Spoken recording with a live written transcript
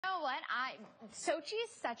what? Sochi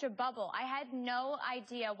is such a bubble. I had no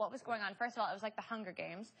idea what was going on. First of all, it was like the Hunger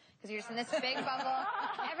Games, because you're just in this big bubble.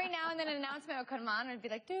 Every now and then an announcement would come on, and it'd be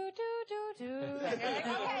like, do, do, do, do. And you're like,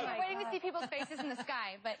 okay, you're waiting to see people's faces in the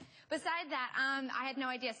sky. But besides that, I had no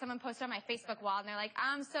idea. Someone posted on my Facebook wall, and they're like,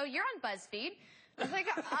 so you're on BuzzFeed. I was like,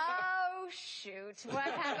 oh, shoot. What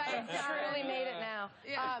have I done? Truly made it now.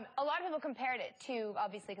 Yeah. A lot of people compared it to,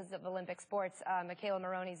 obviously, because of Olympic sports, Michaela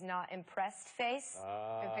Maroney's not impressed face.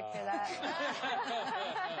 You picture that?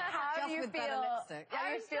 How do you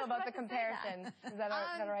feel about the comparison? Is that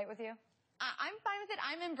all right with you? I'm fine with it.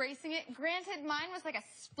 I'm embracing it. Granted, mine was like a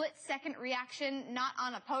split-second reaction, not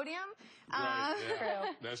on a podium. Right, yeah.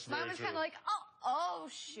 True. That's Mine very was true. kind of like, oh,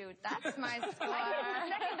 shoot, that's my score.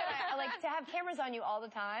 Like, to have cameras on you all the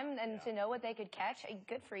time and to know what they could catch,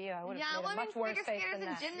 good for you. I would have made a much worse face figure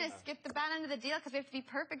than skaters and that. gymnasts get the bad end of the deal because we have to be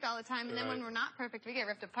perfect all the time, and then when we're not perfect, we get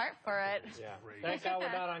ripped apart for it. Yeah. Thank God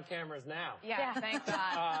we're not on cameras now. Yeah, thank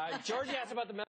God. Georgie asked about the